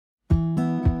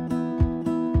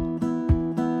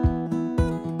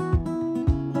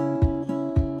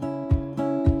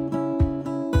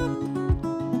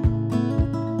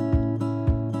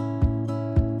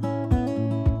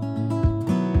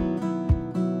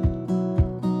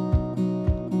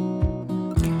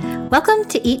Welcome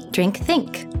to Eat, Drink,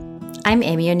 Think. I'm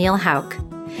Amy O'Neill Hauk.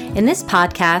 In this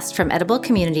podcast from Edible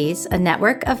Communities, a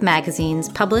network of magazines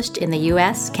published in the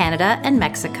US, Canada, and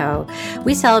Mexico,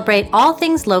 we celebrate all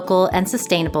things local and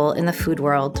sustainable in the food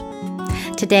world.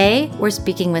 Today, we're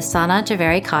speaking with Sana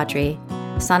Javeri Kadri.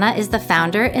 Sana is the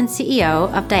founder and CEO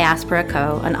of Diaspora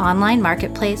Co., an online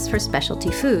marketplace for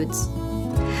specialty foods.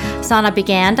 Sana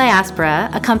began Diaspora,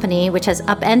 a company which has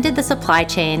upended the supply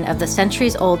chain of the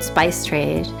centuries-old spice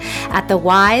trade, at the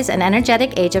wise and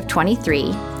energetic age of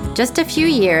 23, just a few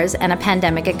years and a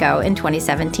pandemic ago in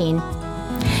 2017.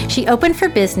 She opened for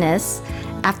business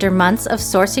after months of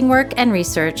sourcing work and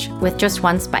research with just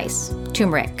one spice,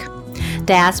 turmeric.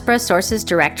 Diaspora sources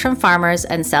direct from farmers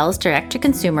and sells direct to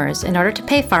consumers in order to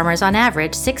pay farmers on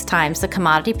average 6 times the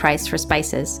commodity price for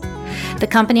spices. The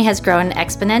company has grown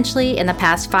exponentially in the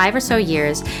past 5 or so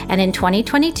years, and in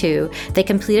 2022, they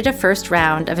completed a first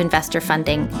round of investor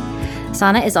funding.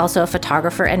 Sana is also a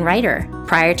photographer and writer.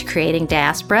 Prior to creating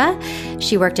Diaspora,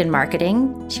 she worked in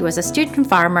marketing, she was a student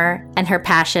farmer, and her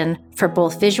passion for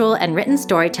both visual and written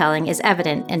storytelling is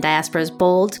evident in Diaspora's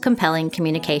bold, compelling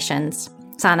communications.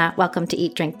 Sana, welcome to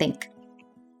Eat, Drink, Think.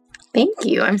 Thank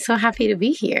you. I'm so happy to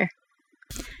be here.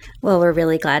 Well, we're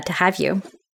really glad to have you.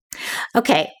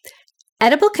 Okay.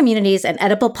 Edible communities and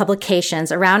edible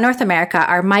publications around North America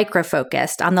are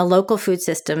micro-focused on the local food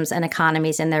systems and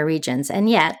economies in their regions. And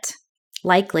yet,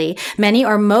 likely, many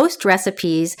or most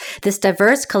recipes this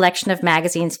diverse collection of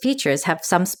magazines features have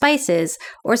some spices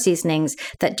or seasonings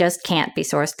that just can't be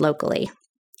sourced locally.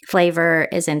 Flavor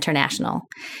is international.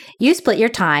 You split your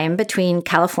time between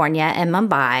California and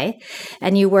Mumbai,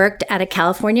 and you worked at a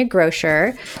California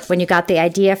grocer when you got the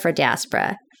idea for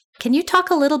Diaspora. Can you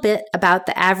talk a little bit about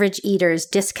the average eater's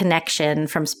disconnection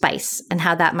from spice and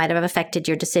how that might have affected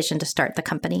your decision to start the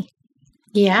company?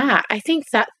 Yeah, I think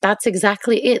that's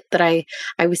exactly it that I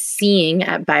was seeing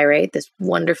at Buy Right, this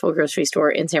wonderful grocery store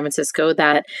in San Francisco,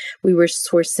 that we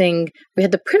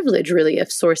had the privilege really of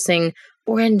sourcing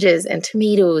oranges and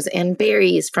tomatoes and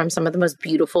berries from some of the most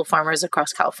beautiful farmers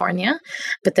across California.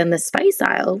 But then the spice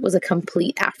aisle was a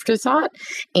complete afterthought.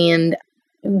 And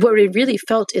what it really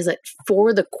felt is that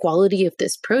for the quality of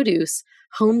this produce,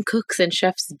 home cooks and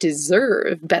chefs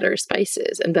deserve better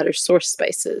spices and better source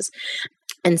spices.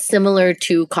 And similar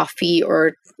to coffee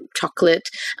or chocolate,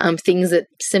 things that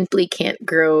simply can't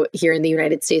grow here in the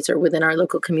United States or within our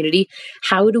local community,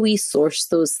 how do we source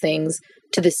those things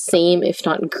to the same, if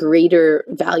not greater,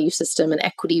 value system and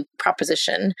equity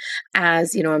proposition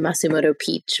as, a Matsumoto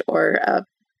peach or a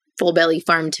full belly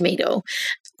farm tomato?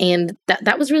 And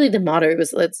that was really the motto. It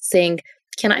was saying,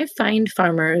 can I find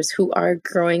farmers who are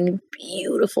growing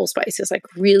beautiful spices, like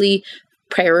really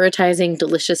prioritizing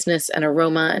deliciousness and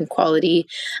aroma and quality,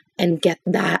 and get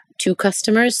that to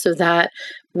customers so that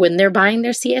when they're buying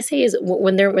their CSAs,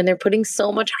 when they're putting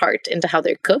so much heart into how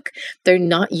they cook, they're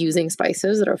not using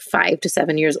spices that are 5 to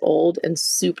 7 years old and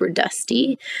super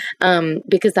dusty,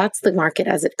 because that's the market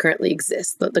as it currently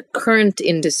exists. The current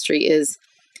industry is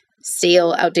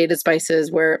stale, outdated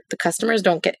spices where the customers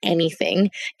don't get anything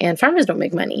and farmers don't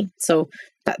make money. So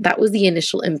that was the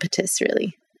initial impetus,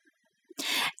 really.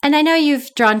 And I know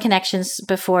you've drawn connections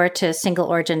before to single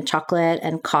origin chocolate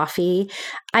and coffee.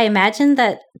 I imagine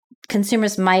that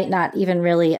consumers might not even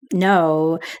really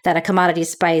know that a commodity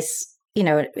spice, they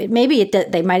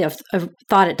might have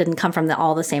thought it didn't come from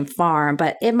all the same farm,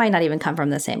 but it might not even come from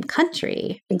the same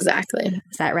country. Exactly.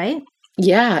 Is that right?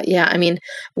 Yeah. I mean,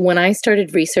 when I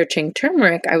started researching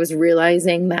turmeric, I was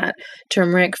realizing that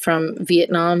turmeric from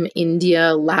Vietnam,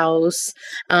 India, Laos,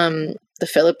 the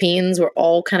Philippines were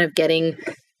all kind of getting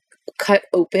cut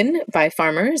open by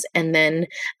farmers. And then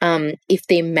if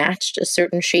they matched a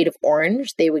certain shade of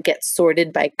orange, they would get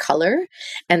sorted by color.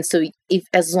 And so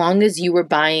as long as you were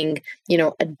buying,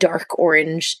 a dark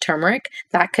orange turmeric,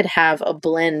 that could have a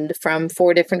blend from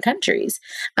 4 different countries.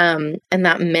 And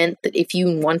that meant that if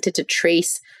you wanted to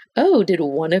trace, did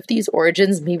one of these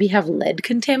origins maybe have lead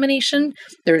contamination?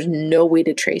 There's no way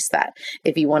to trace that.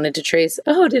 If you wanted to trace,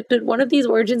 did one of these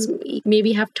origins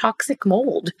maybe have toxic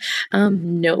mold?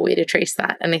 No way to trace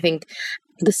that. And I think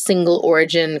the single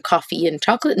origin coffee and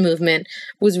chocolate movement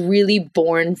was really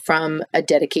born from a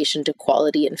dedication to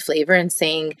quality and flavor, and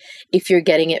saying, if you're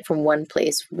getting it from one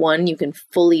place, you can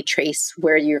fully trace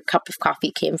where your cup of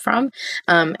coffee came from.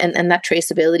 And that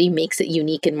traceability makes it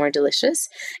unique and more delicious.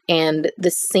 And the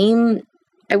same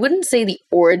I wouldn't say the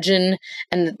origin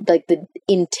and like the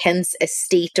intense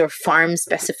estate or farm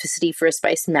specificity for a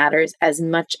spice matters as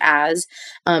much as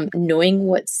knowing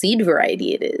what seed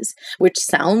variety it is, which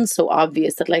sounds so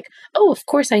obvious that like, oh, of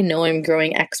course I know I'm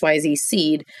growing XYZ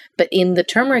seed, but in the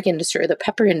turmeric industry or the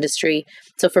pepper industry,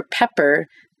 so for pepper,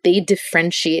 they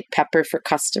differentiate pepper for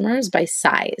customers by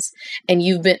size. And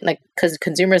you've been like, because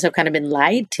consumers have kind of been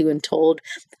lied to and told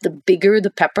the bigger the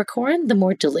peppercorn, the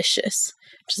more delicious,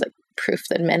 which is like proof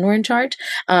that men were in charge.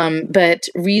 But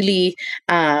really,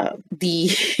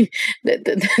 the,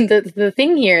 the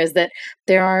thing here is that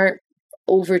there are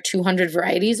over 200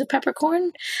 varieties of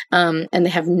peppercorn, and they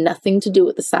have nothing to do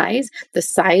with the size. The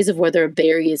size of whether a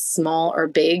berry is small or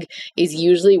big is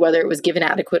usually whether it was given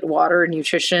adequate water or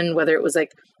nutrition, whether it was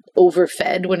like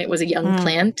overfed when it was a young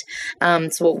plant.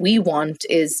 So what we want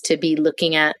is to be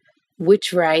looking at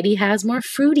which variety has more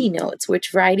fruity notes,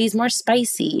 which variety is more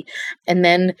spicy, and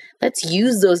then let's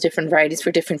use those different varieties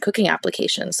for different cooking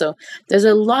applications. So there's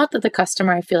a lot that the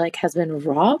customer, I feel like, has been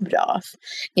robbed off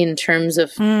in terms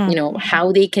of, you know,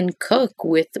 how they can cook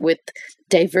with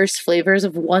diverse flavors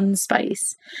of one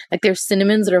spice. Like there's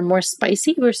cinnamons that are more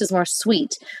spicy versus more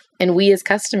sweet. And we as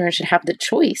customers should have the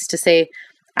choice to say,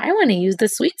 I want to use the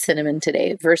sweet cinnamon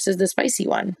today versus the spicy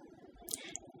one.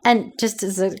 And just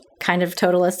as a kind of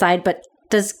total aside, but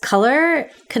does color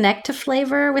connect to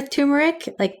flavor with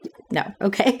turmeric? Like, no.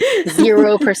 Okay.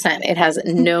 0%. It has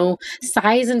no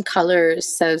size, and color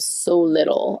says so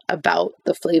little about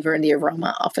the flavor and the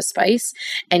aroma of a spice.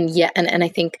 And yet, and I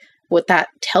think what that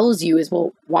tells you is,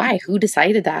 well, why? Who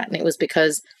decided that? And it was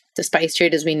because the spice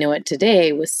trade as we know it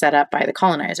today was set up by the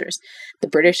colonizers. The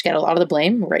British get a lot of the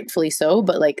blame, rightfully so,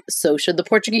 but like so should the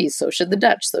Portuguese, so should the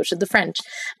Dutch, so should the French.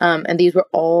 And these were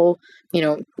all, you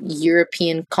know,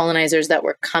 European colonizers that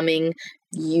were coming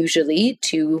usually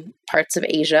to parts of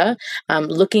Asia,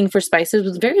 looking for spices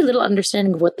with very little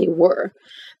understanding of what they were.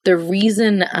 The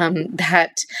reason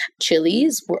that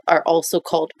chilies are also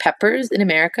called peppers in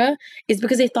America is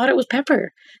because they thought it was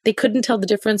pepper. They couldn't tell the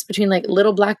difference between like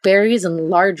little black berries and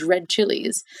large red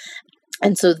chilies.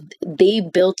 And so they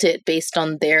built it based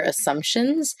on their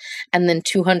assumptions. And then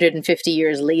 250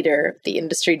 years later, the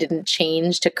industry didn't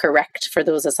change to correct for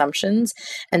those assumptions.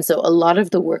 And so a lot of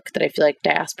the work that I feel like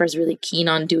Diaspora is really keen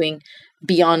on doing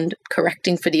beyond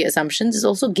correcting for the assumptions is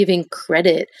also giving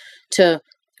credit to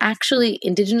actually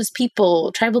Indigenous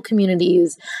people, tribal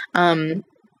communities,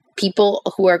 people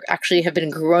who are actually have been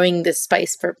growing this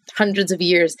spice for hundreds of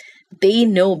years. They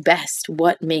know best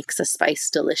what makes a spice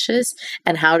delicious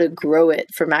and how to grow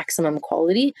it for maximum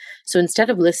quality. So instead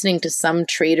of listening to some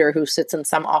trader who sits in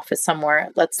some office somewhere,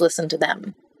 let's listen to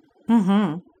them.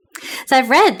 Mm-hmm. So I've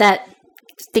read that,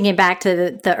 thinking back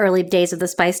to the early days of the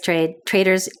spice trade,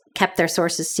 traders kept their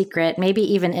sources secret, maybe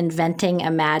even inventing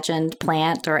imagined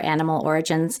plant or animal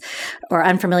origins or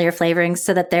unfamiliar flavorings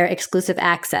so that their exclusive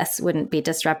access wouldn't be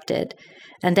disrupted.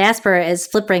 And Diaspora is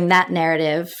flipping that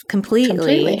narrative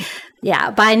completely.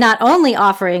 Yeah, by not only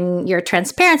offering your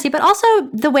transparency, but also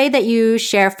the way that you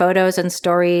share photos and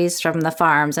stories from the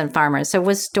farms and farmers. So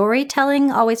was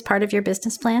storytelling always part of your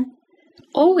business plan?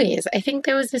 Always. I think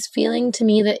there was this feeling to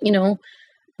me that, you know,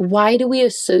 why do we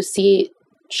associate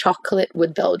chocolate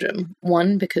with Belgium?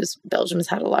 One, because Belgium has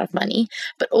had a lot of money,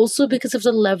 but also because of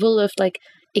the level of like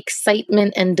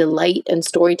excitement and delight and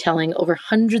storytelling over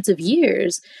hundreds of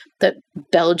years that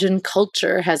Belgian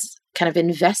culture has kind of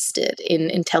invested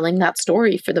in telling that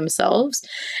story for themselves.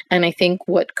 And I think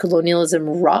what colonialism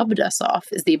robbed us of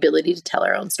is the ability to tell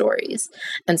our own stories.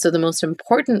 And so the most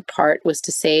important part was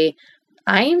to say,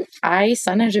 I,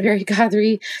 son of Javeri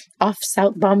Kadri, off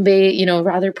South Bombay, you know,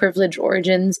 rather privileged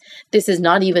origins. This is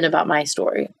not even about my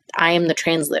story. I am the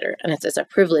translator, and it's a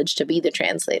privilege to be the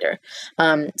translator.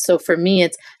 So for me,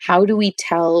 it's how do we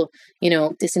tell, you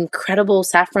know, this incredible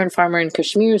saffron farmer in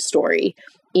Kashmir story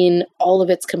in all of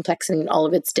its complexity and all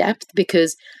of its depth,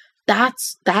 because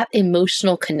that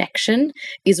emotional connection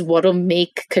is what'll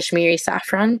make Kashmiri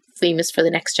saffron famous for the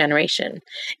next generation,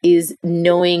 is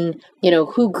knowing, you know,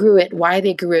 who grew it, why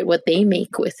they grew it, what they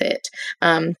make with it,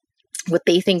 what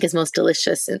they think is most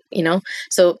delicious, you know?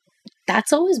 So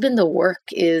that's always been the work,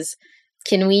 is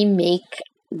can we make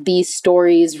these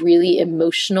stories really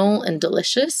emotional and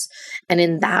delicious, and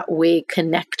in that way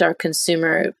connect our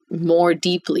consumer more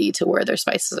deeply to where their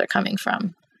spices are coming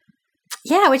from.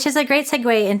 Yeah, which is a great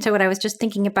segue into what I was just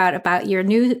thinking about your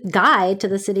new guide to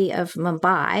the city of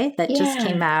Mumbai that just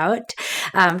came out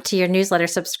to your newsletter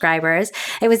subscribers.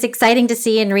 It was exciting to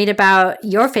see and read about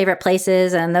your favorite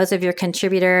places and those of your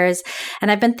contributors. And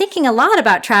I've been thinking a lot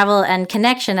about travel and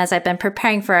connection as I've been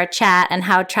preparing for our chat and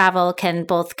how travel can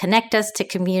both connect us to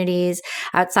communities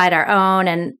outside our own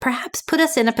and perhaps put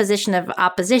us in a position of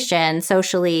opposition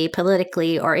socially,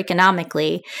 politically, or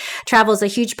economically. Travel is a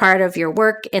huge part of your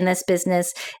work in this business.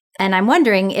 And I'm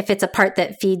wondering if it's a part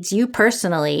that feeds you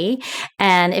personally,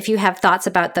 and if you have thoughts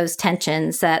about those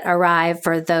tensions that arrive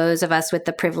for those of us with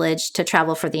the privilege to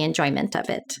travel for the enjoyment of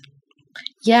it.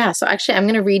 Yeah, so actually, I'm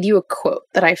going to read you a quote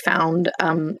that I found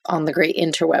on the great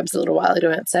interwebs a little while ago.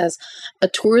 It says, "A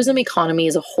tourism economy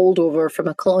is a holdover from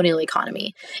a colonial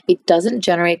economy. It doesn't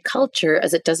generate culture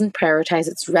as it doesn't prioritize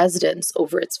its residents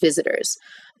over its visitors.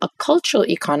 A cultural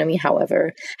economy,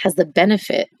 however, has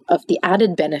the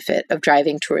added benefit of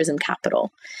driving tourism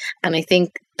capital." And I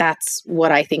think that's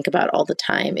what I think about all the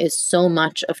time, is so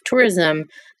much of tourism,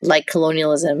 like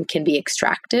colonialism, can be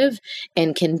extractive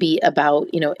and can be about,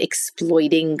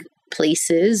 exploiting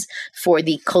places for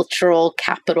the cultural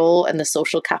capital and the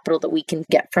social capital that we can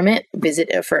get from it.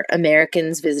 For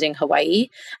Americans visiting Hawaii,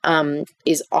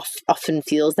 often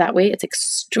feels that way. It's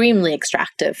extremely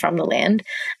extractive from the land.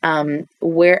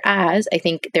 Whereas I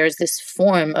think there's this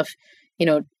form of,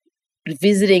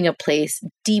 visiting a place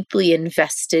deeply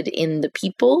invested in the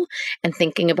people and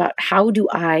thinking about how do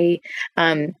I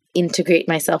integrate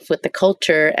myself with the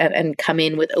culture and come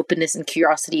in with openness and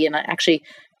curiosity and actually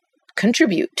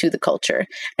contribute to the culture.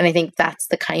 And I think that's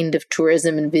the kind of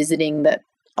tourism and visiting that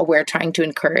we're trying to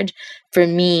encourage. For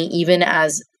me, even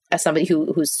as somebody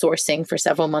who's sourcing for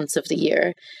several months of the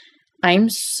year,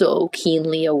 I'm so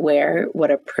keenly aware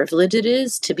what a privilege it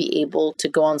is to be able to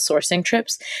go on sourcing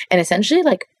trips and essentially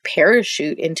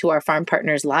parachute into our farm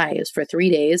partners' lives for 3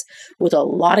 days with a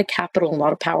lot of capital and a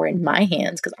lot of power in my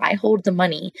hands, because I hold the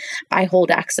money, I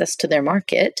hold access to their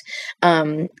market,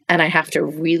 and I have to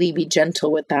really be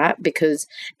gentle with that because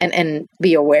and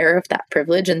be aware of that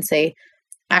privilege and say,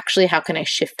 actually, how can I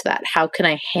shift that? How can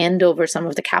I hand over some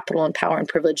of the capital and power and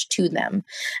privilege to them?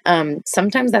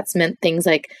 Sometimes that's meant things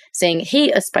like saying,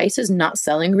 hey, a spice is not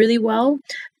selling really well,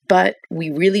 but we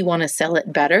really want to sell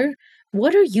it better.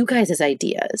 What are you guys'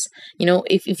 ideas?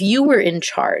 If you were in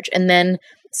charge, and then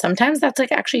sometimes that's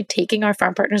actually taking our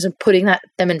farm partners and putting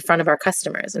them in front of our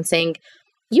customers and saying,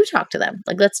 you talk to them.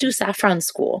 Let's do saffron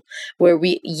school where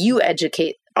you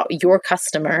educate your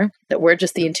customer that we're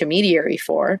just the intermediary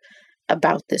for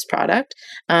about this product.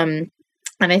 And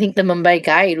I think the Mumbai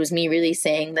guide was me really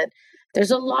saying that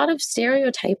there's a lot of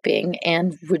stereotyping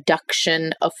and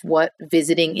reduction of what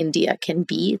visiting India can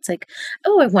be. It's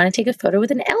oh, I want to take a photo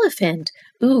with an elephant.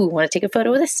 Ooh, want to take a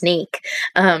photo with a snake.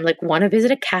 Want to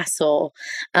visit a castle.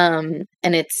 And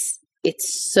it's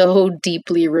so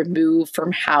deeply removed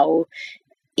from how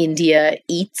India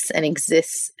eats and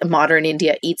exists, modern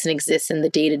India eats and exists in the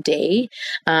day-to-day,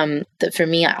 that for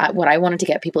me, what I wanted to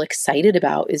get people excited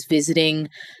about is visiting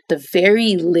the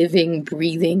very living,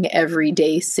 breathing,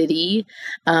 everyday city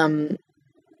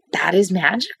that is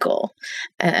magical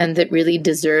and that really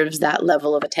deserves that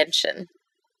level of attention.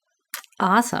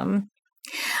 Awesome.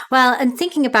 Well, and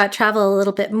thinking about travel a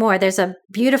little bit more, there's a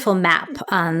beautiful map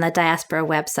on the Diaspora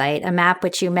website. A map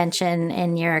which you mention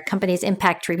in your company's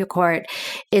impact report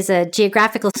is a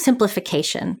geographical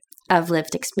simplification of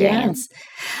lived experience. Yeah.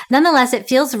 Nonetheless, it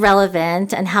feels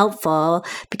relevant and helpful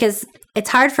because it's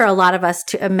hard for a lot of us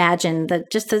to imagine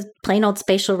just the plain old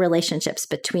spatial relationships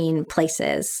between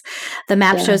places. The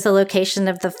map shows the location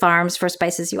of the farms for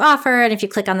spices you offer. And if you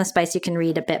click on the spice, you can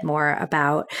read a bit more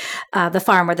about the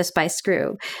farm where the spice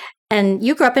grew. And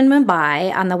you grew up in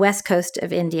Mumbai on the west coast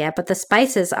of India, but the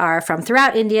spices are from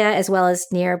throughout India as well as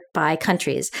nearby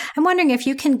countries. I'm wondering if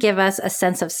you can give us a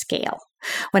sense of scale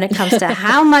when it comes to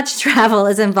how much travel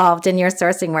is involved in your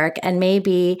sourcing work and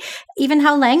maybe even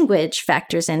how language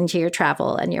factors into your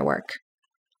travel and your work.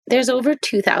 There's over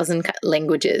 2,000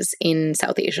 languages in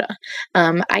South Asia.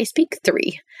 I speak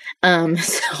 3.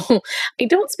 So I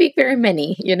don't speak very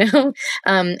many,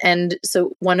 and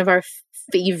so one of our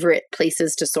favorite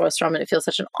places to source from, and it feels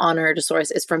such an honor to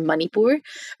source, is from Manipur,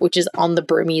 which is on the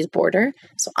Burmese border.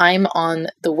 So I'm on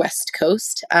the west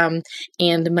coast, and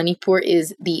Manipur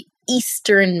is the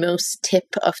easternmost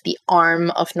tip of the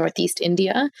arm of Northeast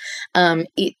India.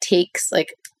 It takes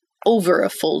over a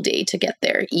full day to get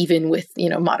there, even with,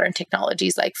 modern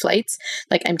technologies like flights.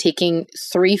 I'm taking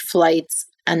 3 flights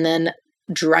and then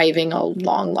driving a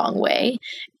long, long way,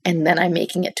 and then I'm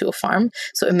making it to a farm.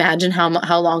 So imagine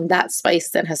how long that spice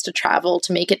then has to travel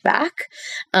to make it back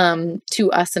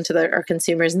to us and to our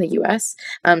consumers in the U.S.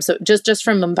 So just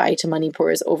from Mumbai to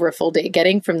Manipur is over a full day.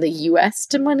 Getting from the U.S.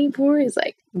 to Manipur is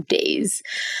like days.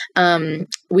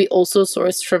 We also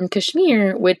source from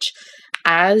Kashmir, which,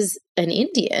 as an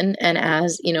Indian and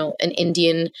as, you know, an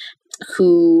Indian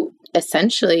who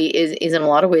essentially is in a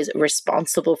lot of ways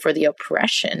responsible for the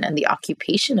oppression and the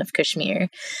occupation of Kashmir,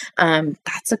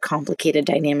 that's a complicated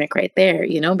dynamic right there,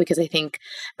 you know, because I think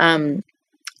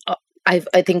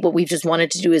I think what we've just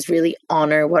wanted to do is really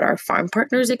honor what our farm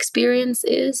partners' experience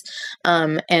is,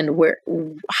 and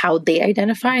how they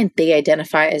identify, and they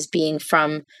identify as being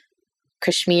from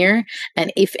Kashmir,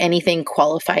 and if anything,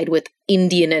 qualified with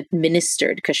Indian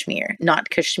administered Kashmir,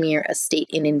 not Kashmir, a state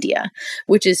in India,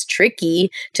 which is tricky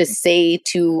to say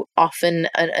to often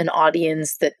an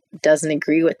audience that doesn't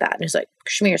agree with that. And it's like,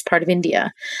 Kashmir is part of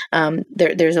India.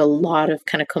 There's a lot of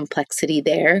kind of complexity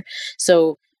there.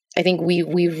 So I think we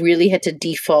really had to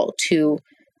default to,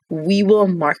 we will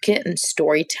market and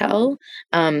storytell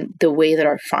the way that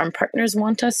our farm partners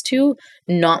want us to,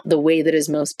 not the way that is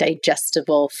most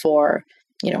digestible for,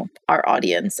 you know, our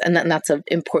audience. And that's an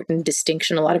important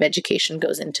distinction. A lot of education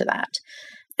goes into that.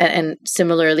 And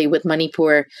similarly with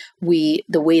Manipur, the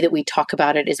way that we talk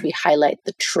about it is we highlight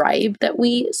the tribe that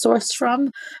we source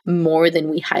from more than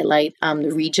we highlight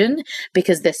the region,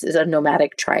 because this is a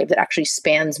nomadic tribe that actually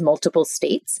spans multiple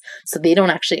states. So they don't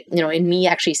actually, you know, in me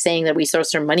actually saying that we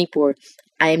source from Manipur,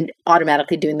 I'm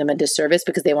automatically doing them a disservice,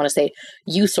 because they want to say,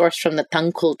 you source from the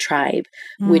Tangkhul tribe,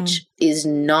 which is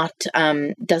not,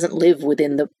 doesn't live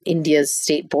within the India's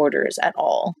state borders at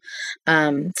all.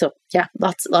 So yeah,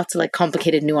 lots of like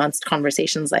complicated, nuanced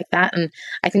conversations like that. And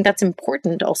I think that's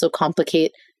important to also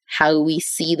complicate how we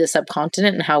see the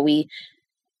subcontinent and how we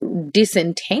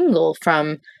disentangle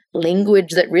from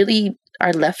language that really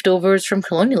are leftovers from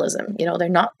colonialism. You know,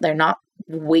 they're not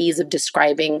ways of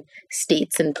describing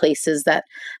states and places that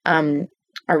are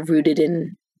rooted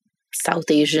in South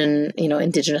Asian, you know,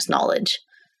 indigenous knowledge.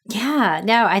 Yeah,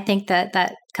 no, I think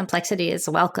that complexity is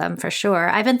welcome for sure.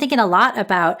 I've been thinking a lot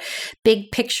about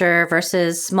big picture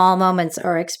versus small moments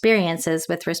or experiences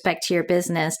with respect to your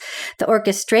business. The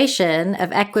orchestration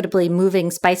of equitably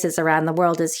moving spices around the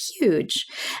world is huge.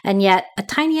 And yet a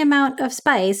tiny amount of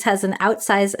spice has an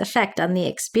outsized effect on the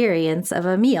experience of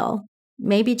a meal.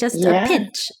 Maybe just a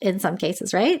pinch in some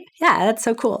cases, right? Yeah, that's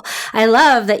so cool. I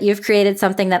love that you've created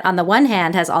something that on the one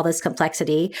hand has all this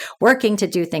complexity, working to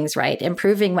do things right,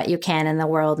 improving what you can in the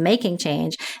world, making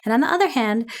change. And on the other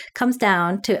hand, comes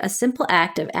down to a simple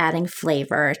act of adding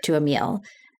flavor to a meal.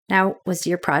 Now, was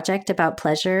your project about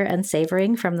pleasure and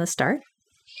savoring from the start?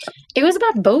 It was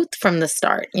about both from the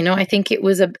start. You know, I think it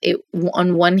was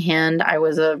on one hand, I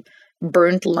was a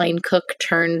burnt line cook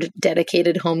turned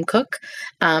dedicated home cook.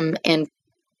 And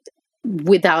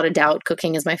without a doubt,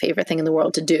 cooking is my favorite thing in the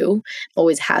world to do,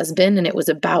 always has been. And it was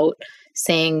about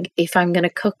saying, if I'm going to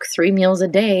cook 3 meals a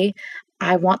day,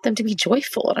 I want them to be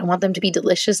joyful, and I want them to be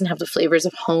delicious and have the flavors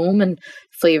of home and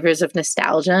flavors of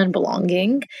nostalgia and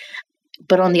belonging.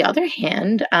 But on the other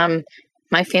hand,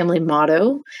 my family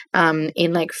motto,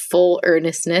 in like full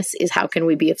earnestness, is how can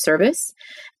we be of service?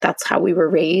 That's how we were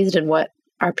raised, and what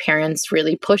our parents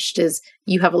really pushed is,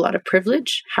 you have a lot of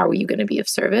privilege. How are you going to be of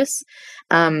service?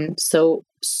 So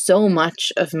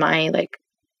much of my like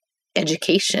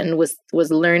education was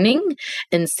learning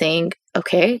and saying,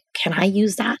 okay, can I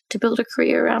use that to build a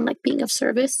career around like being of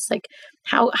service? Like,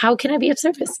 how can I be of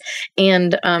service?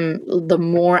 And the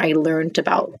more I learned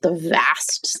about the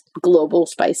vast global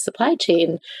spice supply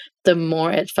chain, the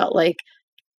more it felt like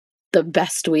the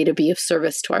best way to be of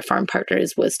service to our farm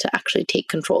partners was to actually take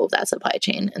control of that supply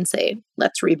chain and say,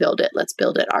 let's rebuild it. Let's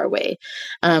build it our way.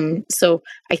 So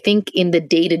I think in the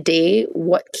day-to-day,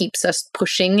 what keeps us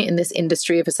pushing in this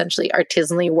industry of essentially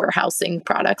artisanally warehousing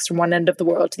products from one end of the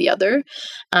world to the other,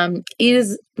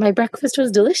 is my breakfast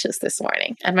was delicious this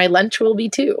morning, and my lunch will be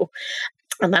too.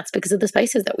 And that's because of the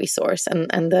spices that we source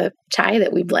and the chai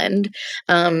that we blend.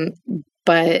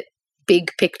 But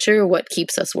big picture, what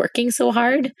keeps us working so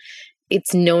hard,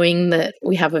 it's knowing that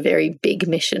we have a very big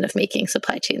mission of making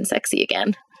supply chain sexy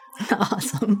again.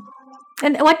 Awesome.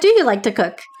 And what do you like to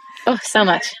cook? Oh, so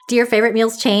much. Do your favorite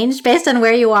meals change based on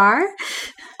where you are?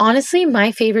 Honestly,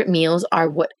 my favorite meals are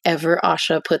whatever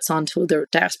Asha puts onto the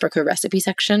Diaspora recipe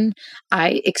section.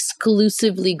 I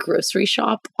exclusively grocery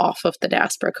shop off of the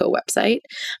Diaspora website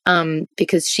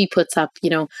because she puts up,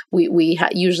 we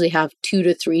usually have 2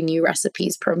 to 3 new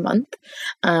recipes per month.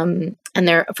 And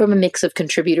they're from a mix of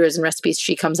contributors and recipes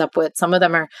she comes up with. Some of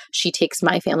them she takes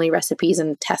my family recipes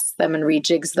and tests them and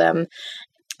rejigs them.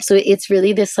 So it's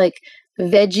really this like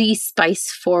veggie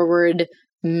spice forward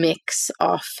mix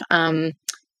of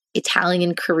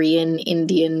Italian, Korean,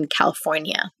 Indian,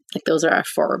 California. Like those are our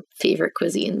 4 favorite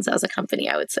cuisines as a company,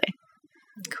 I would say.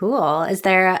 Cool. Is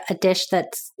there a dish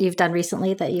that you've done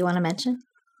recently that you want to mention?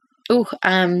 Oh,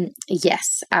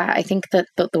 yes. I think that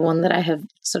the one that I have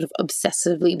sort of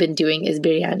obsessively been doing is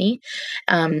biryani.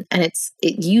 And it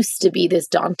used to be this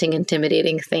daunting,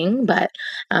 intimidating thing, but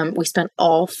we spent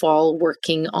all fall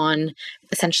working on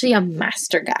essentially a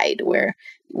master guide where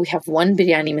we have one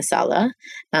biryani masala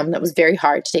that was very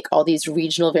hard to take all these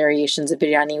regional variations of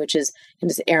biryani, which is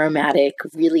this aromatic,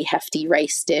 really hefty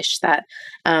rice dish that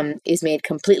is made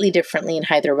completely differently in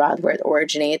Hyderabad, where it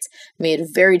originates, made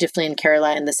very differently in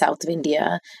Kerala in the south of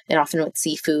India, and often with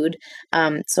seafood.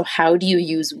 So how do you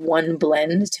use one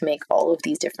blend to make all of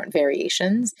these different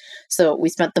variations? So we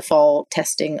spent the fall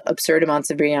testing absurd amounts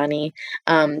of biryani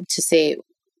to say,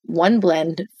 one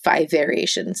blend, 5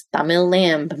 variations: Tamil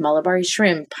lamb, Malabari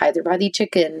shrimp, Hyderabadi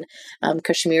chicken,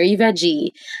 Kashmiri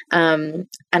veggie. And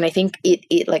I think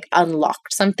it like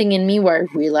unlocked something in me where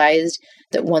I realized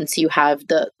that once you have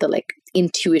the like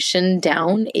intuition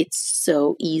down, it's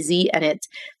so easy and it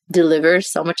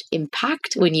delivers so much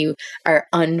impact when you are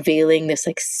unveiling this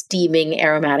like steaming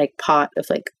aromatic pot of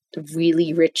like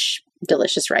really rich,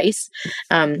 delicious rice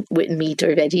with meat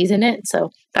or veggies in it. So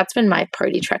that's been my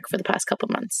party trick for the past couple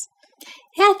months.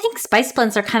 Yeah, I think spice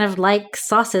blends are kind of like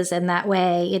sauces in that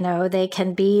way. They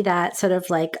can be that sort of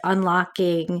like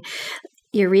unlocking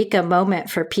eureka moment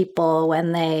for people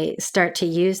when they start to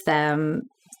use them,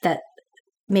 that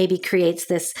maybe creates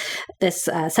this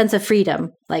sense of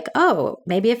freedom. Like, oh,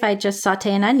 maybe if I just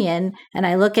saute an onion and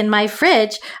I look in my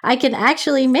fridge, I can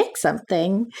actually make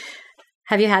something.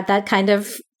 Have you had that kind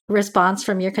of response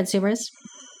from your consumers?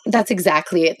 That's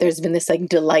exactly it. There's been this like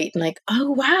delight and like,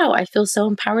 oh, wow, I feel so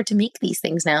empowered to make these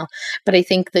things now. But I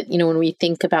think that, when we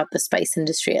think about the spice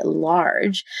industry at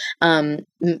large,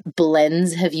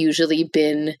 blends have usually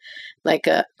been like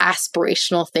a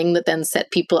aspirational thing that then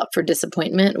set people up for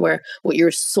disappointment, where what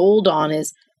you're sold on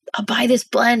is, I'll buy this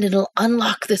blend, it'll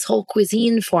unlock this whole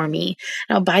cuisine for me.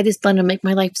 And I'll buy this blend and make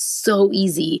my life so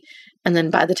easy. And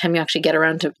then by the time you actually get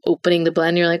around to opening the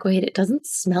blend, you're like, wait, it doesn't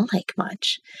smell like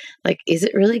much. Like, is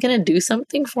it really going to do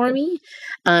something for me?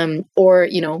 Or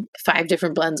 5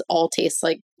 different blends all taste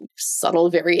like subtle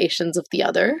variations of the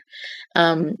other.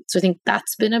 So I think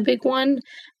that's been a big one.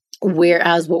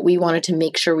 Whereas what we wanted to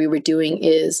make sure we were doing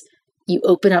is, you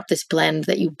open up this blend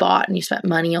that you bought and you spent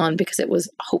money on because it was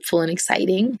hopeful and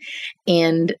exciting,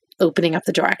 and opening up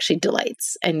the door actually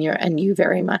delights. And you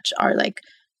very much are like,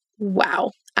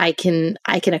 wow, I can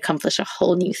accomplish a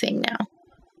whole new thing now.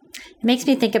 It makes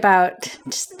me think about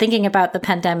just thinking about the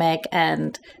pandemic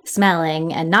and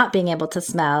smelling and not being able to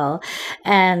smell.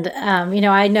 And,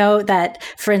 I know that,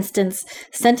 for instance,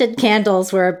 scented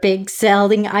candles were a big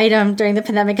selling item during the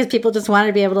pandemic because people just wanted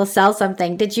to be able to sell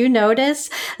something. Did you notice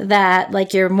that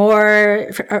like your more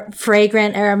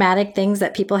fragrant, aromatic things,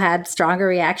 that people had stronger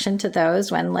reaction to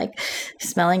those when like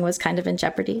smelling was kind of in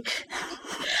jeopardy?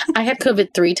 I had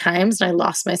COVID 3 times and I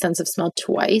lost my sense of smell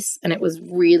twice, and it was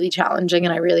really challenging.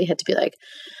 And I really had to be like,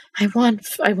 I want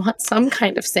some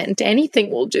kind of scent. Anything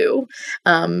will do.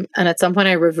 And at some point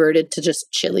I reverted to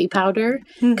just chili powder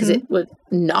because it would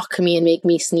knock me and make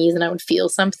me sneeze and I would feel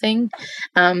something.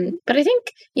 But I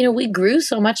think, we grew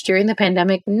so much during the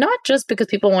pandemic, not just because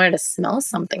people wanted to smell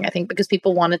something. I think because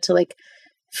people wanted to like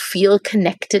feel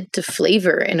connected to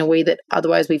flavor in a way that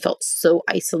otherwise we felt so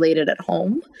isolated at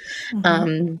home.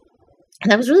 And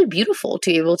that was really beautiful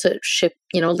to be able to ship,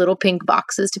 little pink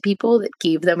boxes to people that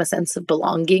gave them a sense of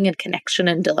belonging and connection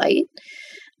and delight.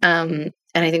 And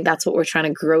I think that's what we're trying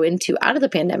to grow into out of the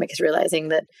pandemic, is realizing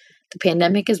that the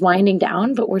pandemic is winding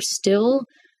down, but we're still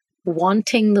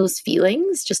wanting those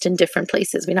feelings, just in different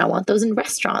places. We now want those in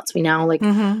restaurants. We now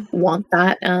want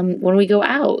that when we go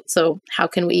out. So how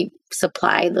can we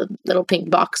supply the little pink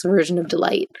box version of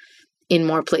delight in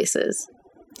more places?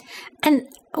 And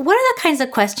what are the kinds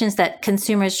of questions that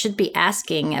consumers should be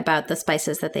asking about the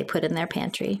spices that they put in their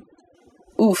pantry?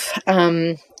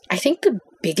 I think the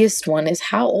biggest one is,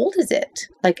 how old is it?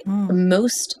 Like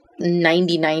most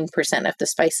 99% of the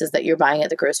spices that you're buying at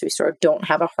the grocery store don't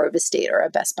have a harvest date or a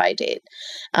best by date.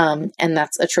 And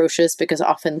that's atrocious because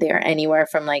often they're anywhere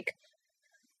from like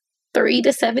 3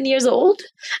 to 7 years old,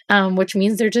 which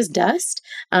means they're just dust.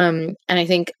 And I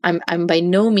think I'm by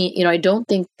no means, I don't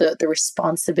think the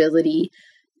responsibility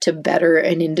to better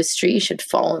an industry should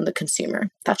fall on the consumer.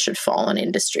 That should fall on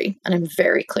industry. And I'm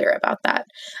very clear about that.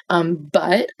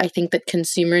 But I think that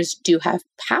consumers do have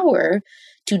power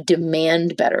to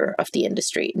demand better of the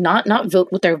industry, not vote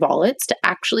with their wallets, to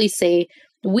actually say,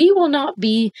 we will not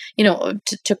be,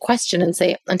 to question and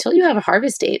say, until you have a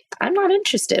harvest date, I'm not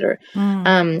interested. Or,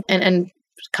 and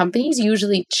companies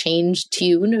usually change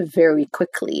tune very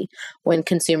quickly when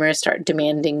consumers start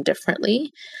demanding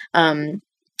differently.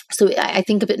 So I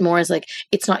think of it more as like,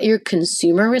 it's not your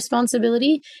consumer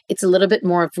responsibility. It's a little bit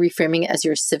more of reframing it as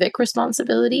your civic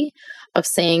responsibility of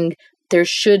saying there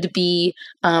should be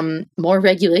more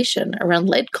regulation around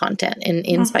lead content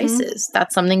in spices.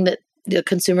 That's something that the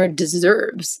consumer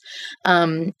deserves.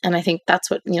 And I think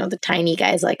that's what, the tiny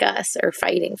guys like us are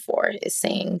fighting for, is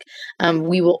saying,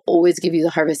 we will always give you the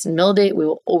harvest and mill date. We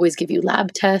will always give you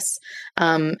lab tests,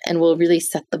 and we'll really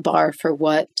set the bar for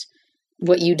what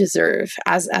you deserve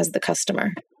as the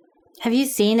customer. Have you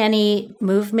seen any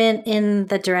movement in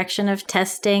the direction of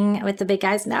testing with the big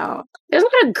guys now? There's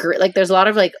a lot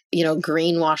of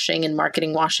greenwashing and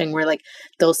marketing washing where like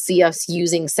they'll see us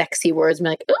using sexy words and be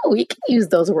like, oh, we can use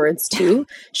those words too.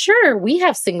 Sure, we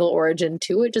have single origin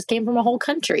too. It just came from a whole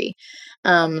country.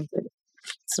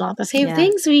 It's not the same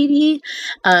thing, sweetie.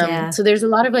 So there's a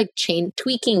lot of like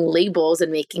tweaking labels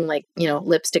and making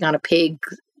lipstick on a pig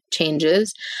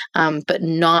changes, but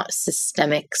not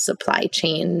systemic supply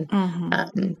chain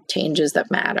changes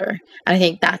that matter. And I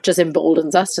think that just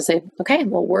emboldens us to say, okay,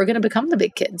 well, we're going to become the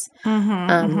big kids.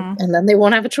 And then they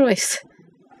won't have a choice.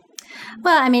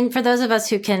 Well, I mean, for those of us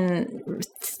who can,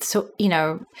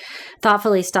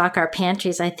 thoughtfully stock our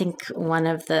pantries, I think one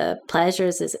of the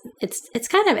pleasures is it's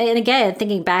kind of, and again,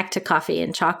 thinking back to coffee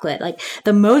and chocolate, like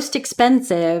the most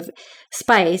expensive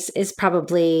spice is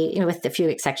probably, with a few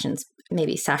exceptions,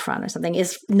 maybe saffron or something,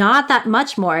 is not that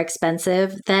much more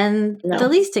expensive than the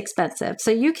least expensive.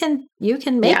 So you can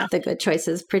make the good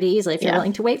choices pretty easily if you're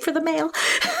willing to wait for the mail.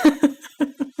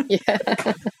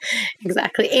 Yeah,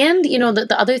 exactly. And,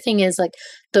 the other thing is like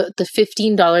the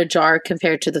 $15 jar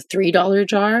compared to the $3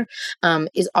 jar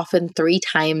is often 3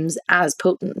 times as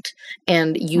potent,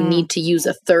 and you need to use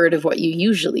a third of what you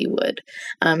usually would.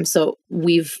 So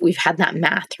we've had that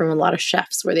math from a lot of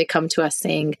chefs where they come to us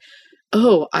saying,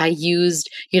 oh, I used,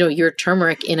 your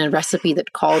turmeric in a recipe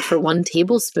that called for 1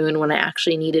 tablespoon when I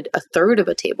actually needed a third of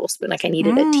a tablespoon. Like I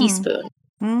needed a teaspoon.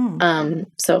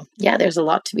 So yeah, there's a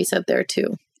lot to be said there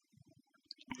too.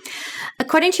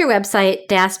 According to your website,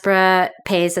 Diaspora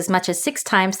pays as much as 6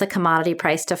 times the commodity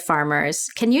price to farmers.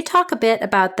 Can you talk a bit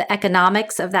about the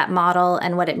economics of that model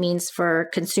and what it means for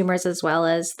consumers as well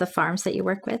as the farms that you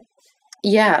work with?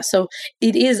 Yeah, so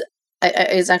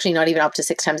it's actually not even up to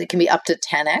 6 times. It can be up to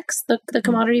 10x the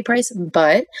commodity price.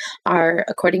 But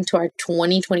according to our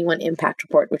 2021 impact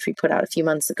report, which we put out a few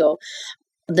months ago,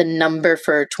 the number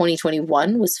for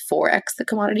 2021 was 4x the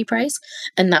commodity price.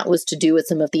 And that was to do with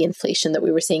some of the inflation that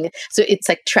we were seeing. So it's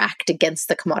like tracked against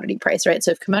the commodity price, right?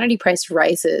 So if commodity price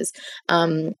rises,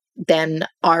 then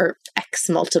our X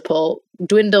multiple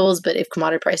dwindles. But if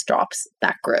commodity price drops,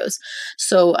 that grows.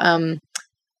 So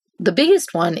the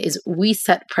biggest one is we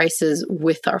set prices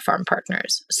with our farm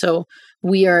partners. So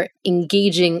we are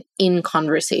engaging in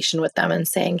conversation with them and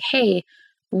saying, hey,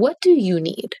 what do you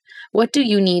need? What do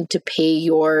you need to pay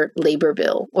your labor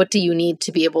bill? What do you need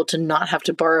to be able to not have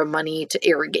to borrow money to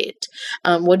irrigate?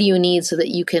 What do you need so that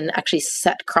you can actually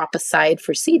set crop aside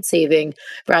for seed saving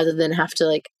rather than have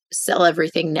to sell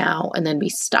everything now and then be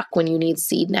stuck when you need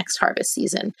seed next harvest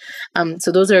season?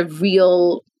 So those are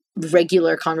real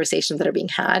regular conversations that are being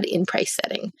had in price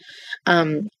setting.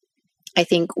 I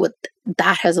think what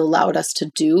that has allowed us to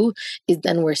do is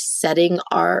then we're setting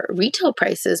our retail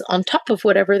prices on top of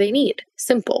whatever they need,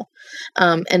 simple,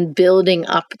 and building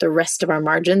up the rest of our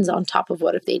margins on top of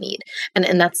what if they need.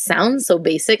 And that sounds so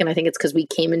basic. And I think it's because we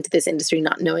came into this industry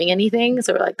not knowing anything.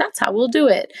 So we're like, that's how we'll do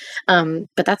it.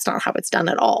 But that's not how it's done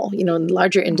at all. In the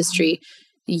larger industry,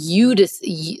 you're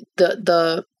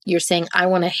saying, I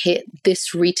want to hit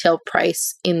this retail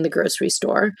price in the grocery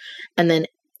store, and then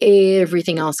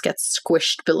everything else gets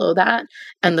squished below that,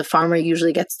 and the farmer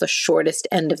usually gets the shortest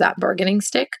end of that bargaining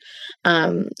stick.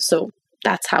 So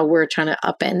that's how we're trying to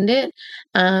upend it.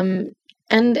 And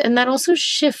that also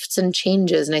shifts and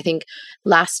changes. And I think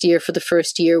last year, for the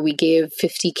first year, we gave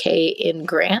 $50,000 in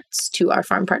grants to our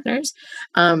farm partners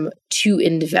to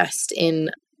invest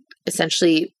in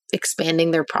essentially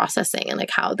expanding their processing and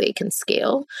like how they can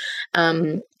scale.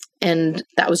 And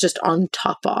that was just on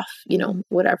top of,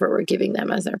 whatever we're giving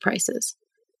them as their prices.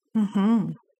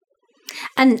 Mm-hmm.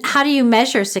 And how do you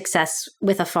measure success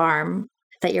with a farm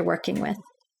that you're working with?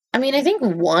 I mean, I think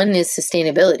one is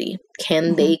sustainability.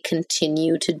 Can they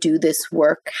continue to do this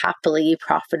work happily,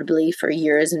 profitably for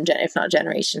years and if not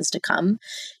generations to come?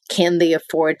 Can they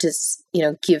afford to,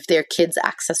 give their kids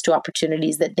access to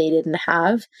opportunities that they didn't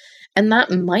have? And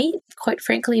that might, quite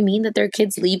frankly, mean that their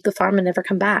kids leave the farm and never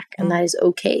come back. And that is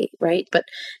okay, right? But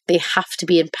they have to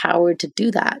be empowered to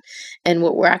do that. And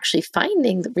what we're actually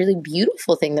finding, the really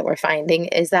beautiful thing that we're finding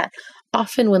is that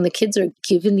often when the kids are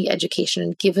given the education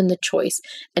and given the choice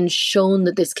and shown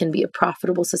that this can be a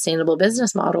profitable, sustainable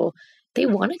business model, they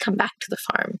want to come back to the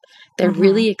farm. They're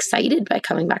really excited by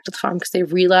coming back to the farm because they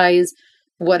realize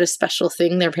what a special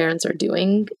thing their parents are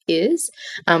doing is.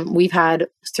 We've had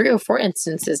 3 or 4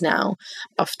 instances now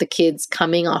of the kids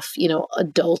coming off,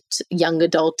 young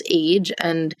adult age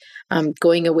and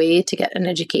going away to get an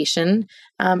education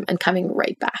and coming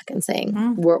right back and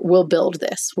saying, we'll build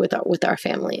this with our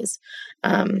families,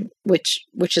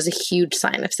 which is a huge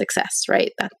sign of success,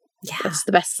 right? That's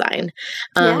the best sign.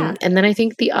 And then I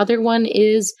think the other one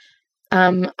is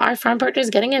our farm partners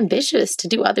getting ambitious to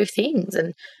do other things.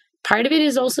 And part of it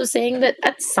is also saying that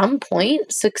at some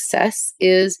point, success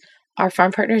is our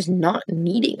farm partners not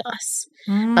needing us.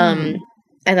 And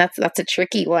that's a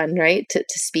tricky one, right, to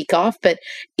speak of. But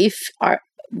if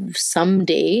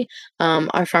someday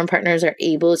our farm partners are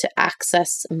able to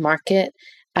access market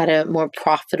at a more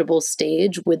profitable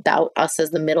stage without us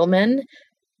as the middlemen,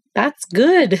 that's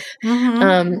good.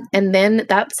 And then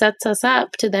that sets us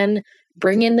up to then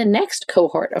bring in the next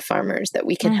cohort of farmers that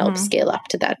we can help scale up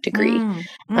to that degree.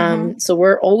 So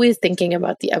we're always thinking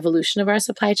about the evolution of our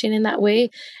supply chain in that way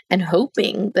and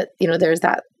hoping that, there's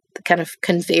that kind of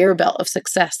conveyor belt of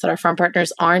success that our farm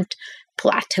partners aren't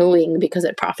plateauing because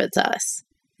it profits us.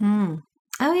 Oh,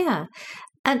 yeah.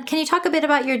 And can you talk a bit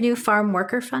about your new farm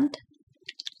worker fund?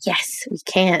 Yes, we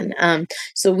can.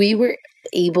 So we were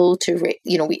able to,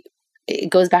 it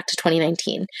goes back to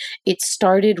 2019. It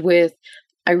started with,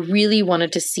 I really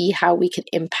wanted to see how we could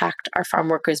impact our farm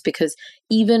workers, because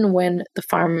even when the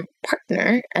farm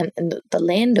partner and the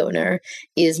landowner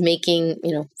is making,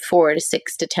 4 to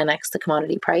 6 to 10x the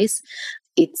commodity price,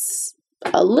 it's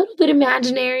a little bit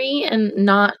imaginary and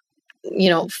not,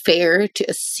 fair to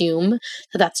assume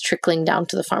that that's trickling down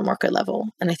to the farm worker level.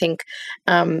 And I think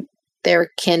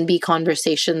there can be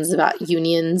conversations about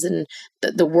unions and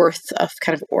the worth of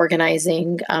kind of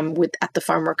organizing at the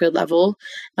farm worker level.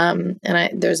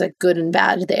 There's a good and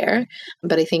bad there.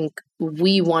 But I think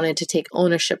we wanted to take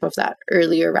ownership of that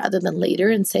earlier rather than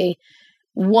later and say,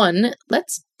 one,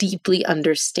 let's deeply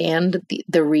understand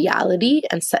the reality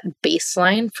and set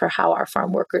baseline for how our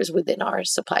farm workers within our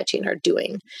supply chain are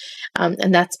doing.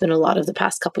 And that's been a lot of the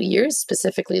past couple of years,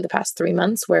 specifically the past 3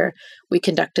 months, where we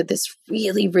conducted this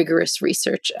really rigorous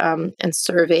research and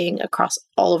surveying across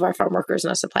all of our farm workers in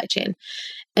our supply chain.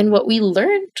 And what we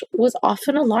learned was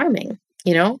often alarming.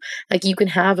 Like you can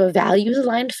have a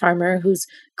values-aligned farmer who's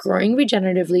growing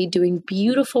regeneratively, doing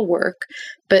beautiful work,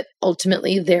 but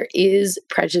ultimately there is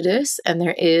prejudice and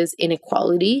there is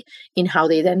inequality in how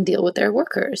they then deal with their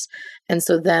workers. And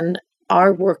so then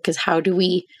our work is, how do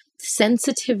we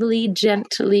sensitively,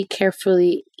 gently,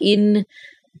 carefully, in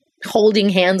holding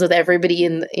hands with everybody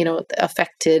in,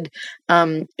 affected,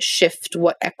 shift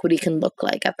what equity can look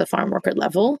like at the farm worker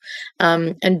level,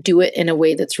 and do it in a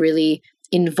way that's really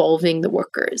involving the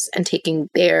workers and taking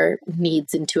their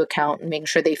needs into account and making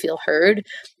sure they feel heard,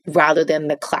 rather than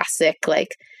the classic,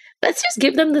 like, let's just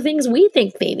give them the things we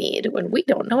think they need when we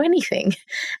don't know anything.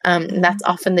 And that's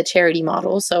often the charity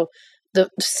model. So the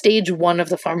stage 1 of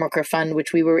the Farm Worker Fund,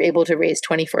 which we were able to raise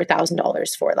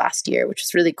 $24,000 for last year, which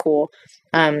is really cool,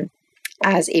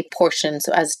 as a portion.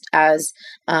 So as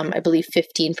I believe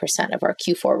 15% of our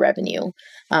Q4 revenue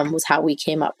was how we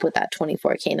came up with that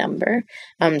 24K number.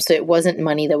 So it wasn't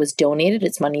money that was donated.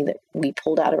 It's money that we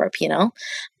pulled out of our P&L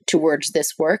towards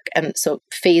this work. And so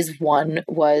phase 1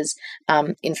 was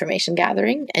information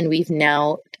gathering. And we've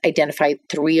now identified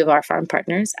 3 of our farm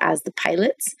partners as the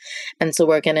pilots. And so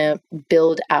we're going to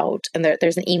build out, and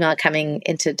there's an email coming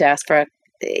into Diaspora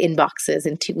inboxes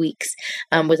in 2 weeks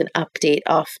with an update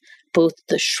of both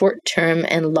the short-term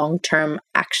and long-term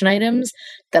action items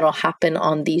that'll happen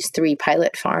on these 3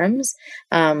 pilot farms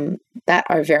that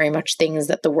are very much things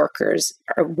that the workers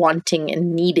are wanting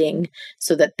and needing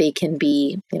so that they can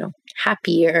be,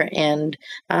 happier and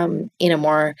in a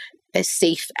more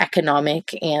safe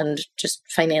economic and just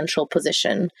financial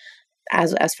position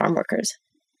as farm workers.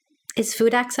 Is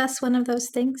food access one of those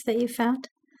things that you found?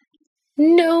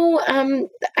 No,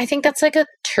 I think that's like a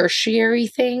tertiary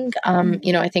thing.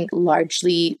 I think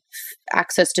largely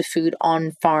access to food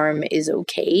on farm is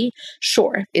okay.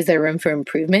 Sure. Is there room for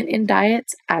improvement in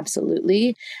diets?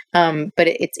 Absolutely. But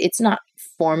it's not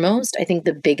foremost. I think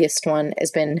the biggest one has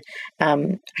been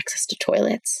access to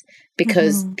toilets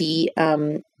because the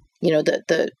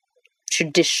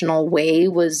traditional way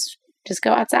was just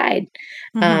go outside.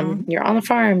 You're on the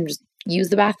farm, just use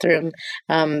the bathroom.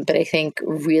 But I think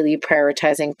really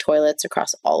prioritizing toilets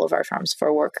across all of our farms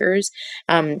for workers,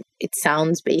 it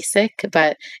sounds basic,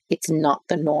 but it's not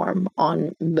the norm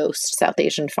on most South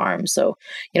Asian farms. So,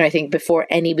 I think before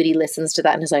anybody listens to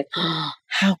that and is like, oh,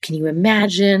 how can you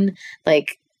imagine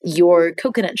like your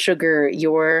coconut sugar,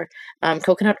 your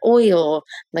coconut oil,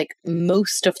 like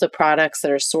most of the products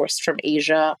that are sourced from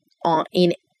Asia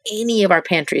in any of our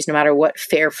pantries, no matter what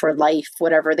Fair for Life,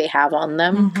 whatever they have on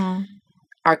them,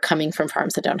 are coming from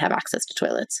farms that don't have access to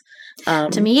toilets.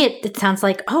 To me, it sounds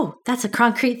like, oh, that's a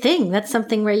concrete thing. That's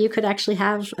something where you could actually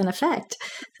have an effect.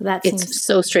 So it's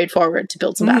so straightforward to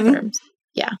build some bathrooms.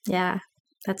 Yeah. Yeah,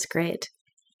 that's great.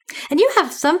 And you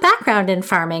have some background in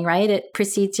farming, right? It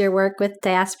precedes your work with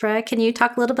Diaspora. Can you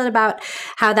talk a little bit about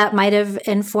how that might have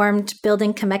informed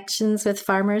building connections with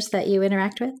farmers that you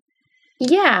interact with?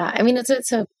 Yeah, I mean,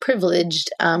 it's a privileged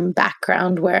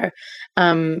background where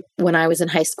when I was in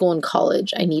high school and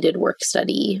college, I needed work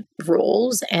study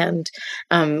roles and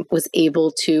was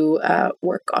able to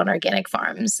work on organic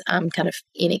farms kind of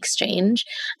in exchange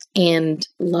and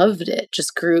loved it.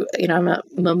 Just grew, I'm a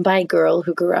Mumbai girl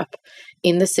who grew up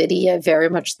in the city. I very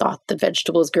much thought that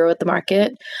vegetables grow at the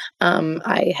market.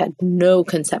 I had no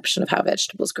conception of how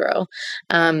vegetables grow.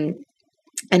 And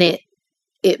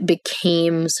it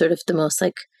became sort of the most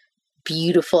like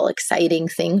beautiful, exciting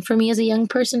thing for me as a young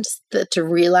person to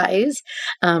realize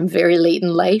very late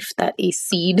in life that a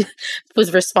seed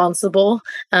was responsible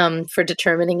for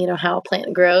determining, how a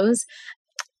plant grows.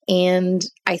 And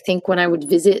I think when I would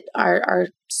visit our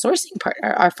sourcing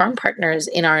partner, our farm partners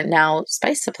in our now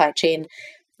spice supply chain,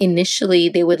 initially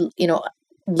they would,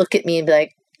 look at me and be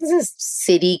like, this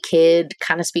city kid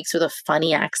kind of speaks with a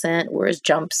funny accent, wears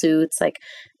jumpsuits. Like,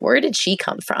 where did she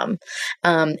come from?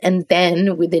 And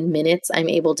then within minutes, I'm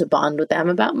able to bond with them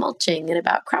about mulching and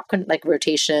about crop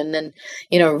rotation and,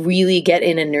 really get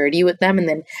in and nerdy with them and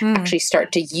then actually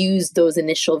start to use those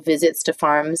initial visits to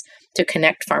farms to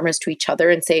connect farmers to each other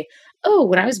and say, oh,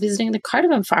 when I was visiting the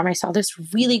cardamom farm, I saw this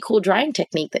really cool drying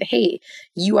technique that, hey,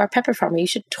 you are a pepper farmer. You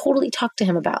should totally talk to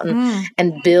him about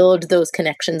and build those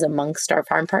connections amongst our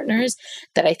farm partners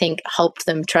that I think helped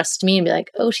them trust me and be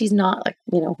like, oh, she's not like,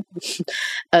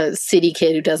 a city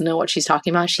kid who doesn't know what she's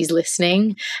talking about. She's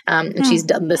listening and she's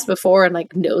done this before and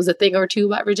like knows a thing or two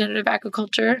about regenerative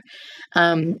agriculture.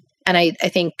 And I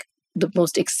think the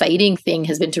most exciting thing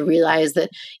has been to realize that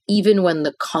even when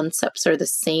the concepts are the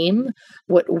same,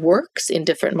 what works in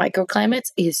different microclimates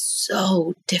is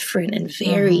so different and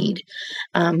varied.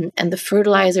 And the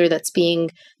fertilizer that's being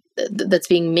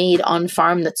made on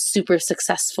farm that's super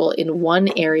successful in one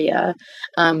area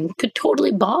could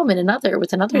totally bomb in another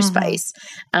with another spice.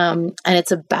 And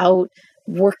it's about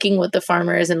working with the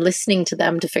farmers and listening to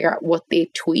them to figure out what they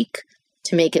tweak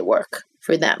to make it work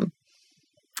for them.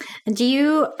 And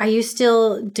are you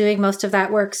still doing most of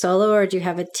that work solo, or do you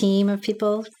have a team of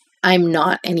people? I'm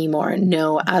not anymore.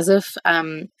 No, as of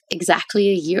exactly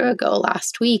a year ago,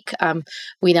 last week,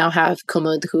 we now have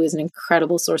Kumud, who is an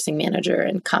incredible sourcing manager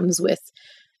and comes with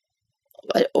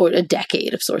a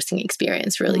decade of sourcing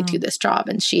experience really to this job.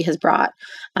 And she has brought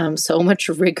so much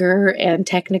rigor and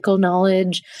technical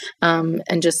knowledge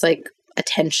and just like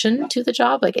attention to the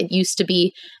job. Like it used to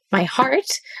be my heart,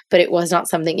 but it was not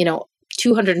something,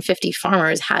 250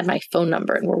 farmers had my phone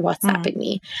number and were WhatsApping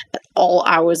me at all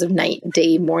hours of night,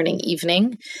 day, morning,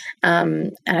 evening.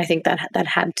 And I think that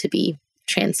had to be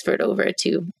transferred over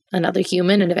to another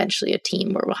human and eventually a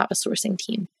team where we'll have a sourcing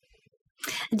team.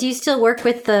 Do you still work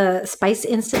with the Spice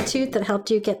Institute that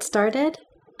helped you get started?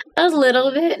 A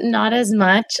little bit, not as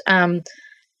much.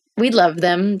 We love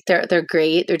them. They're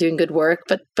great. They're doing good work,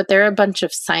 but they're a bunch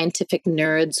of scientific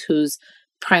nerds whose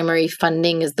primary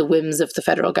funding is the whims of the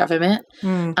federal government,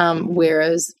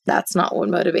 whereas that's not what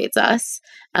motivates us.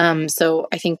 So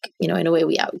I think, in a way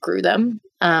we outgrew them.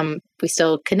 We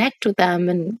still connect with them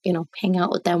and, hang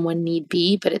out with them when need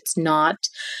be, but it's not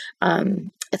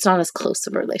as close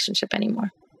of a relationship anymore.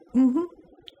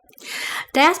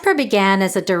 Diaspora began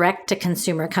as a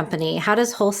direct-to-consumer company. How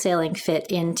does wholesaling fit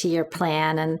into your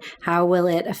plan, and how will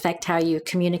it affect how you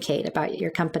communicate about your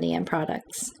company and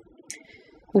products?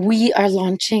 We are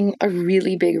launching a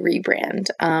really big rebrand.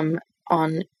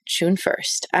 on June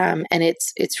 1st. And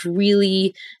it's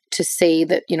really to say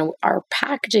that, our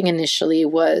packaging initially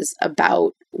was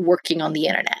about working on the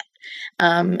internet.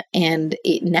 And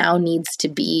it now needs to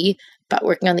be about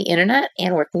working on the internet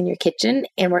and working in your kitchen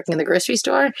and working in the grocery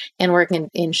store and working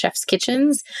in chefs'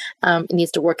 kitchens. It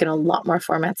needs to work in a lot more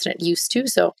formats than it used to.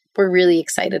 So we're really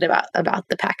excited about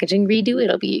the packaging redo.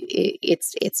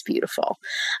 It's beautiful.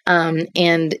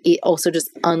 And it also just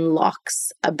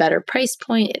unlocks a better price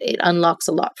point. It unlocks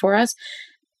a lot for us.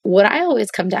 What I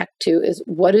always come back to is,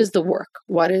 what is the work?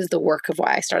 What is the work of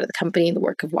why I started the company, the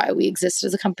work of why we exist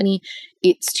as a company?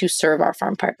 It's to serve our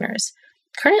farm partners.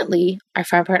 Currently, our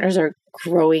farm partners are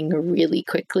growing really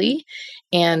quickly.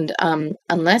 And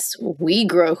unless we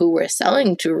grow who we're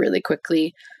selling to really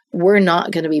quickly, we're not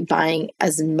going to be buying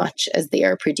as much as they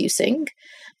are producing.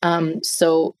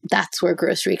 So that's where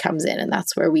grocery comes in. And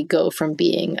that's where we go from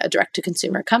being a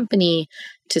direct-to-consumer company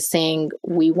to saying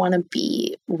we want to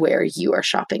be where you are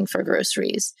shopping for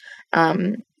groceries,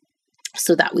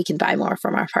 so that we can buy more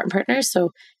from our farm partners.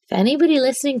 So if anybody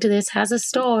listening to this has a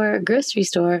store, a grocery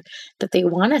store that they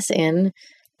want us in,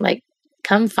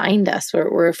 come find us.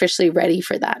 We're officially ready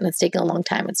for that. And it's taken a long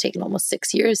time. It's taken almost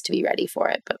 6 years to be ready for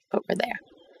it, but we're there.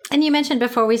 And you mentioned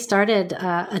before we started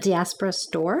a Diaspora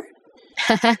store.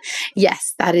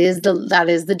 Yes, that is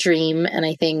the dream. And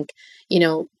I think,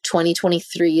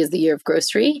 2023 is the year of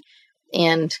grocery.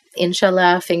 And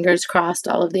inshallah, fingers crossed,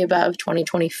 all of the above,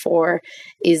 2024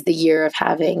 is the year of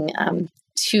having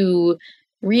 2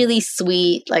 really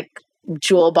sweet,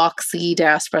 jewel boxy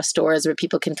Diaspora stores where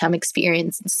people can come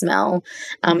experience and smell.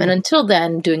 And until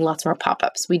then, doing lots more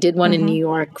pop-ups. We did one in New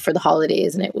York for the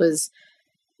holidays, and it was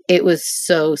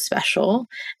so special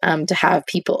to have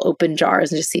people open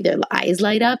jars and just see their eyes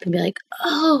light up and be like,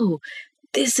 oh,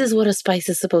 this is what a spice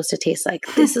is supposed to taste like.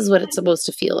 This is what it's supposed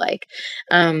to feel like.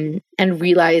 And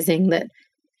realizing that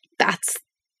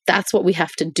that's what we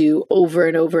have to do over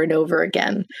and over and over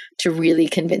again to really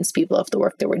convince people of the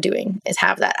work that we're doing, is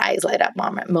have that eyes light up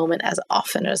moment as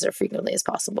often as or frequently as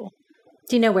possible.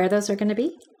 Do you know where those are going to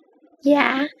be?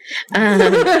 Yeah.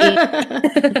 It's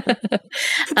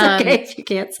okay if you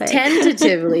can't say.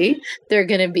 Tentatively, they're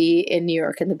going to be in New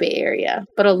York and the Bay Area,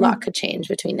 but a lot could change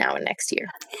between now and next year.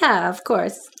 Yeah, of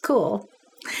course. Cool.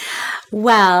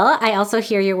 Well, I also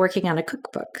hear you're working on a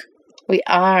cookbook. We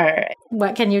are.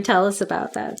 What can you tell us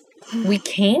about that? We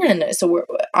can. So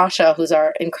Asha, who's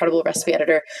our incredible recipe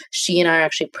editor, she and I are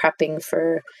actually prepping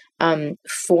for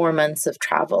 4 months of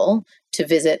travel to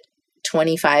visit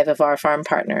 25 of our farm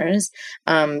partners,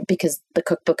 because the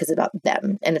cookbook is about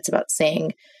them. And it's about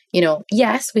saying,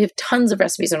 yes, we have tons of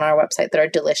recipes on our website that are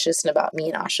delicious and about me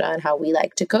and Asha and how we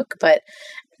like to cook. But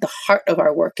the heart of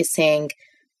our work is saying,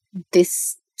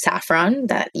 this saffron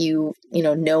that you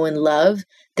know and love,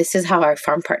 this is how our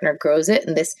farm partner grows it.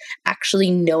 And this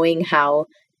actually knowing how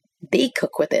they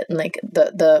cook with it, and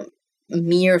the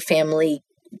Mir family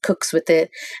cooks with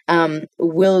it,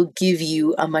 will give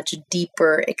you a much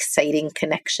deeper, exciting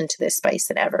connection to this spice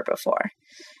than ever before.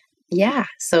 Yeah,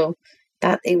 so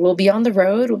that it will be on the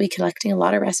road. We'll be collecting a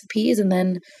lot of recipes, and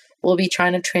then we'll be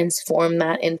trying to transform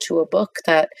that into a book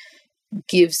that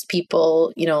gives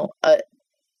people,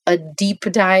 a deep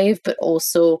dive, but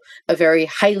also a very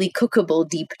highly cookable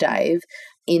deep dive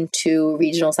into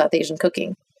regional South Asian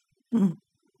cooking.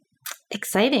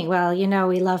 Exciting. Well,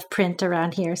 we love print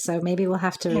around here, so maybe we'll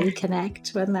have to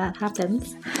reconnect when that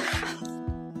happens.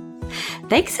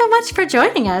 Thanks so much for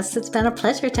joining us. It's been a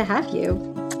pleasure to have you.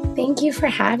 Thank you for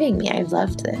having me. I've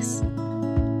loved this.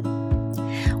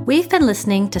 We've been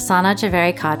listening to Sana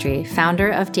Javeri Kadri, founder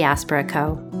of Diaspora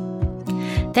Co.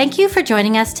 Thank you for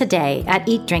joining us today at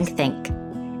Eat, Drink, Think.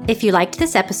 If you liked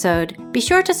this episode, be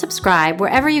sure to subscribe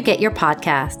wherever you get your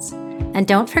podcasts. And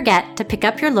don't forget to pick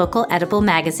up your local Edible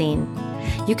magazine.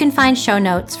 You can find show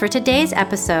notes for today's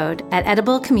episode at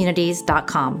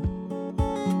ediblecommunities.com.